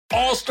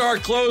All-star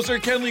closer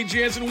Kenley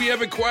Jansen, we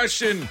have a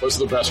question. What's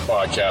the best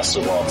podcast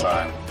of all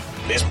time?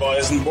 Baseball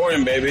isn't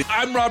boring, baby.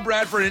 I'm Rob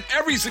Bradford, and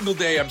every single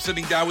day I'm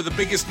sitting down with the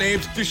biggest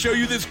names to show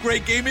you this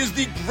great game is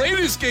the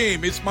greatest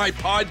game. It's my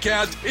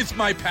podcast. It's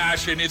my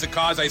passion. It's a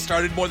cause I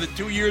started more than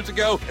 2 years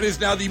ago and is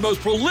now the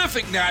most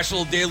prolific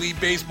national daily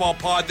baseball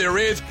pod there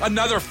is.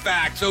 Another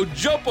fact. So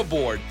jump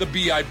aboard the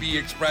BIB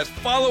Express.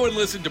 Follow and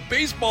listen to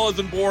Baseball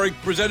Isn't Boring,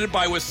 presented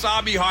by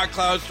Wasabi Hot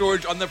Cloud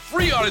Storage on the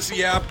free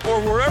Odyssey app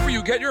or wherever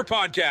you get your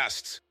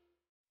podcasts.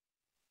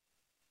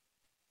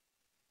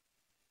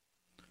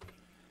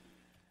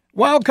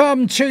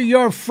 Welcome to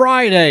your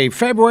Friday,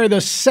 February the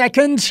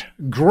 2nd,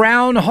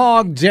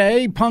 Groundhog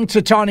Day.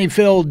 Punxsutawney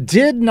Phil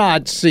did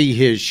not see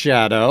his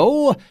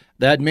shadow.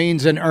 That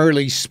means an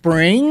early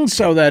spring,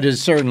 so that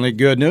is certainly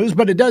good news.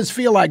 But it does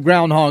feel like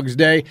Groundhog's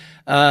Day,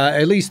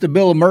 at least the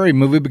Bill Murray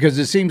movie, because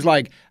it seems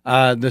like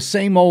the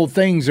same old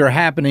things are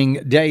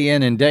happening day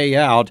in and day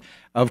out.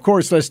 Of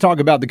course, let's talk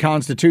about the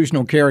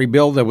constitutional carry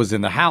bill that was in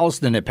the House,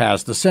 then it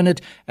passed the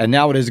Senate, and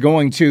now it is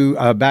going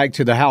to back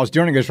to the House.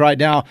 Joining us right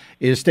now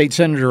is State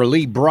Senator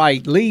Lee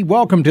Bright. Lee,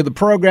 welcome to the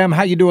program.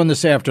 How you doing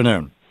this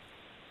afternoon?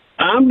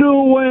 I'm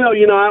doing well.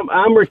 You know,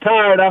 I'm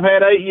retired. I've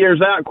had 8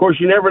 years out. Of course,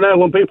 you never know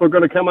when people are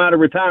going to come out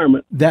of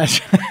retirement. That's,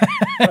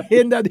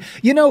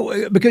 you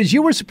know, because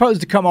you were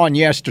supposed to come on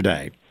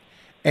yesterday.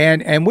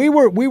 And we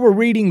were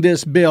reading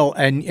this bill,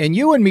 and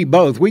you and me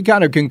both, we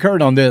kind of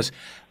concurred on this.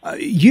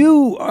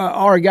 You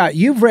are a guy,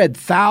 you've read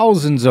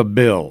thousands of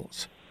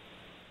bills,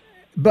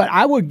 but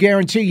I would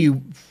guarantee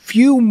you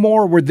few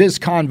more were this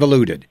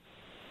convoluted.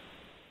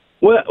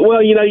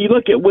 Well, you know, you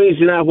look at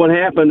Wednesday night, what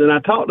happened, and I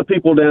talked to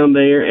people down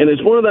there, and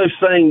it's one of those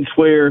things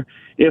where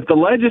if the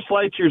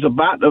legislature is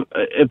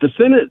if the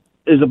Senate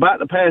is about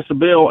to pass a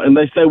bill and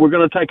they say we're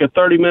going to take a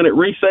 30-minute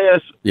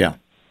recess, yeah,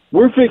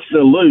 we're fixing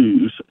to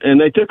lose. And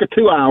they took a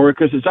 2-hour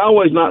because it's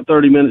always not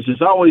 30 minutes,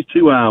 it's always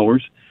 2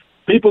 hours.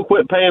 People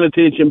quit paying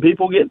attention,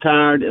 people get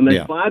tired, and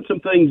they slide some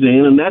things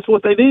in, and that's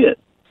what they did.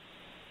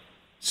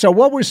 So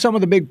what were some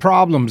of the big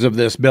problems of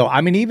this bill?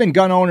 I mean, even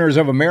Gun Owners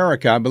of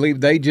America, I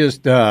believe they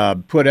just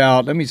put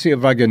out, let me see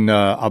if I can,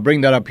 I'll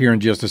bring that up here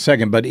in just a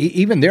second, but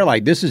even they're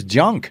like, this is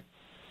junk.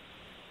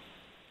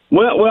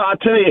 Well, I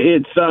tell you,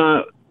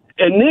 it's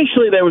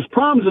initially there was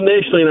problems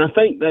initially, and I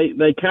think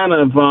they kind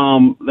of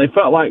they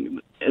felt like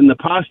in the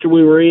posture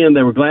we were in,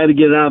 they were glad to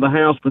get it out of the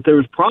House, but there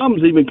was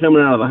problems even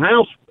coming out of the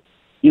House.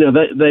 You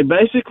know, they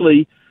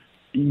basically,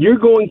 you're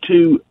going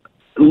to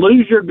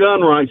lose your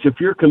gun rights if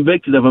you're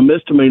convicted of a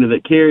misdemeanor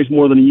that carries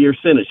more than a year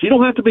sentence. You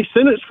don't have to be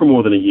sentenced for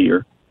more than a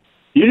year.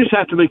 You just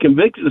have to be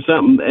convicted of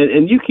something,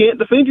 and you can't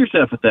defend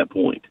yourself at that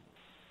point.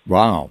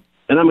 Wow.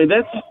 And I mean,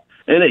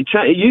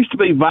 it used to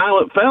be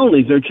violent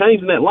felonies. They're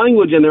changing that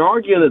language, and they're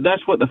arguing that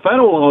that's what the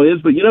federal law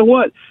is. But you know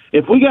what?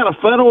 If we got a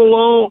federal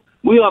law,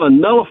 we ought to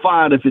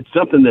nullify it if it's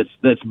something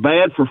that's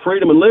bad for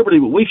freedom and liberty,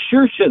 but we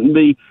sure shouldn't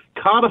be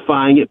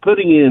codifying it,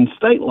 putting it in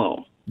state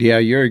law. Yeah,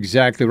 you're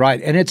exactly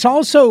right. And it's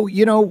also,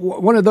 you know,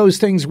 one of those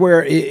things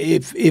where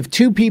if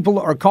two people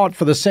are caught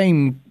for the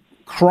same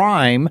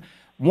crime,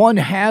 one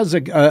has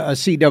a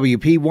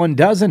CWP, one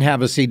doesn't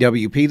have a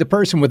CWP, the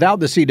person without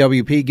the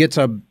CWP gets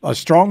a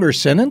stronger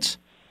sentence?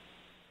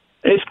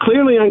 It's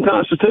clearly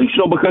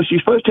unconstitutional because you're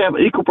supposed to have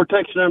equal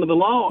protection under the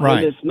law, right.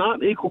 And it's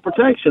not equal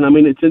protection. I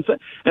mean, it's insane.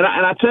 And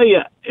I tell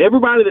you,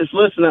 everybody that's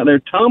listening out there,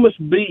 Thomas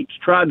Beach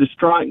tried to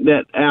strike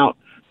that out,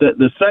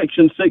 the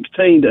Section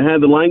 16 that had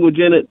the language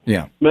in it,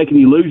 making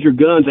you lose your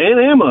guns and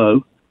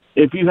ammo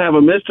if you have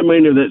a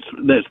misdemeanor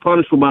that's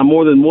punishable by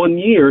more than 1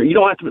 year. You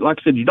don't have to, like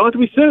I said, you don't have to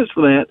be sentenced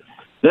for that.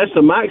 That's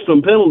the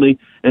maximum penalty.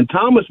 And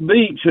Thomas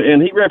Beach,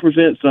 and he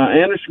represents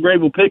Anderson,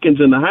 Greenville, Pickens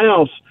in the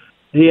House.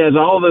 He has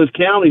all those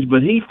counties,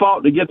 but he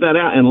fought to get that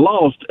out and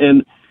lost.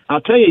 And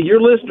I'll tell you,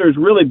 your listeners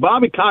really,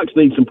 Bobby Cox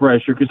needs some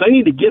pressure because they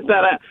need to get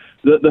that out.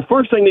 The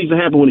first thing needs to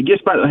happen when it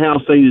gets back to the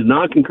House, they need to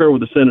not concur with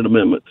the Senate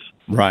amendments.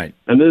 Right.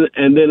 And then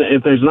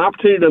if there's an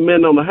opportunity to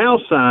amend on the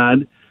House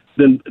side,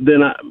 then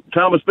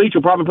Thomas Beach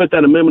will probably put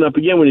that amendment up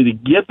again. We need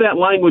to get that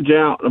language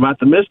out about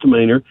the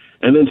misdemeanor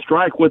and then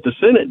strike what the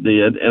Senate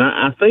did. And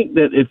I think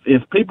that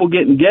if people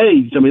get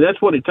engaged, I mean,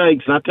 that's what it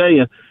takes. And I tell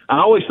you, I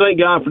always thank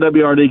God for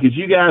WRD because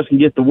you guys can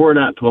get the word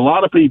out to a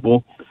lot of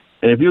people.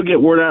 And if you'll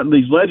get word out to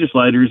these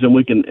legislators and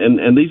we can,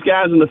 and these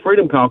guys in the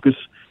Freedom Caucus,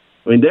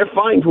 I mean, they're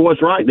fighting for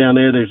what's right down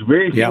there. There's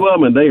very few of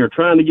them, and they are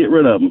trying to get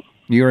rid of them.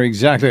 You're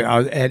exactly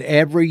at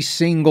every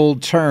single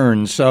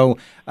turn. So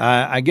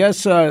I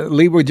guess,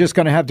 Lee, we're just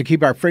going to have to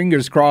keep our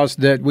fingers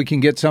crossed that we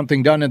can get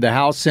something done in the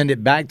House, send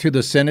it back to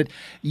the Senate.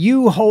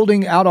 You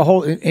holding out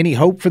any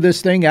hope for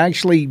this thing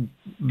actually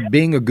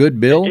being a good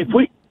bill?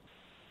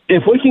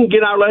 If we can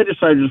get our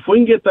legislators, if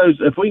we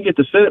can get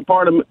the Senate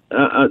part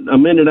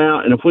amended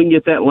out, and if we can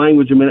get that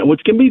language amended,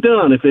 which can be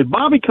done, if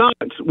Bobby Cox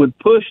would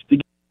push to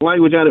get the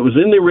language out, it was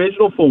in the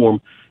original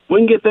form. We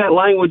can get that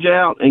language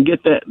out and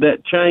get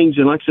that changed.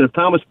 And like I said, if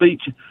Thomas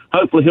Beach,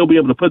 hopefully he'll be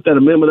able to put that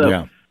amendment up.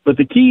 Yeah. But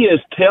the key is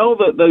tell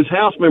those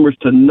House members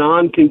to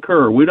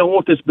non-concur. We don't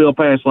want this bill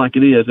passed like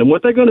it is. And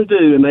what they're going to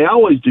do, and they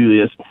always do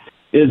this,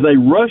 is they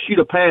rush you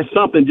to pass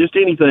something, just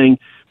anything,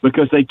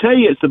 because they tell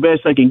you it's the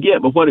best they can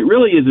get, but what it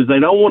really is they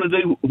don't want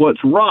to do what's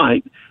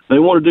right. They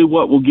want to do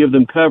what will give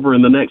them cover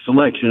in the next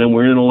election, and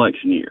we're in an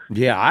election year.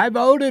 Yeah, I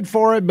voted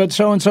for it, but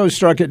so-and-so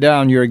struck it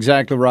down. You're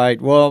exactly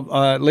right. Well,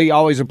 Lee,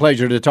 always a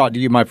pleasure to talk to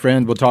you, my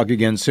friend. We'll talk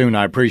again soon.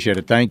 I appreciate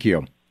it. Thank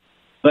you.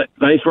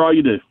 Thanks for all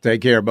you do.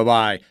 Take care.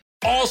 Bye-bye.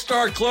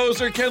 All-star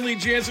closer Kenley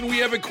Jansen, we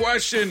have a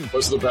question.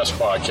 What's the best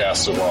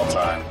podcast of all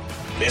time?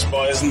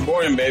 Baseball isn't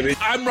boring, baby.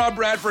 I'm Rob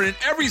Bradford, and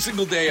every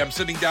single day I'm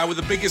sitting down with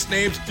the biggest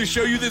names to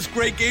show you this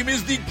great game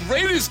is the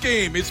greatest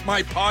game. It's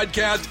my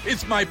podcast.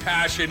 It's my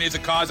passion. It's a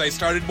cause I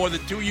started more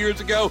than 2 years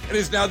ago and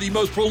is now the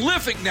most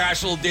prolific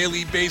national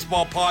daily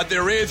baseball pod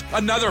there is.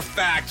 Another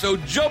fact, so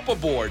jump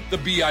aboard the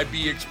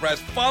BIB Express.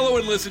 Follow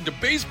and listen to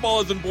Baseball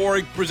Isn't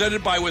Boring,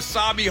 presented by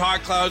Wasabi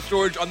Hot Cloud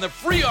Storage on the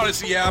free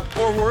Odyssey app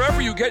or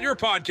wherever you get your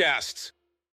podcasts.